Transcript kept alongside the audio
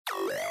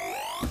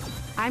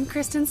I'm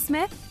Kristen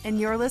Smith, and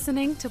you're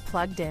listening to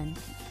Plugged In.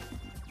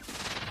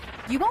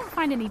 You won't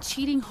find any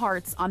cheating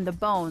hearts on The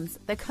Bones,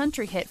 the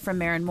country hit from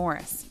Maren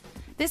Morris.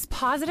 This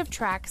positive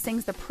track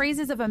sings the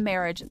praises of a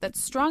marriage that's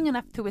strong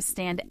enough to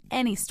withstand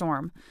any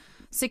storm.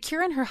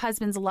 Secure in her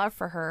husband's love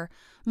for her,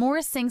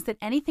 Morris sings that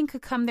anything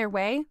could come their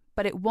way,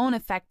 but it won't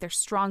affect their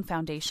strong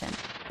foundation.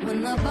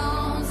 When the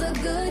bones are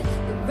good,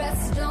 the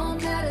rest don't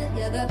matter.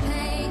 Yeah, the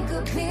pain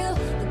could peel,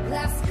 the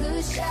glass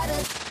could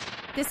shatter.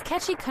 This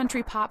catchy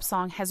country pop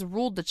song has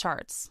ruled the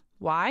charts.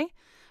 Why?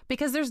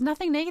 Because there's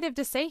nothing negative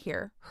to say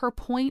here. Her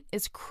point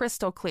is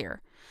crystal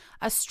clear.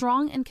 A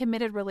strong and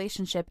committed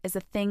relationship is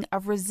a thing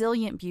of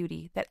resilient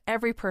beauty that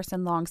every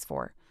person longs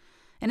for.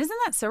 And isn't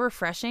that so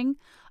refreshing?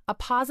 A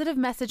positive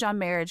message on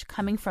marriage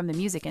coming from the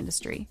music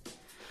industry.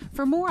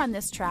 For more on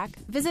this track,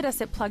 visit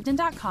us at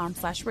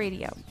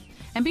pluggedin.com/radio.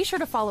 And be sure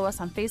to follow us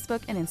on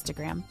Facebook and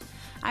Instagram.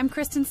 I'm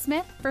Kristen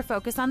Smith for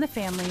Focus on the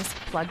Family's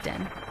Plugged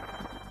In.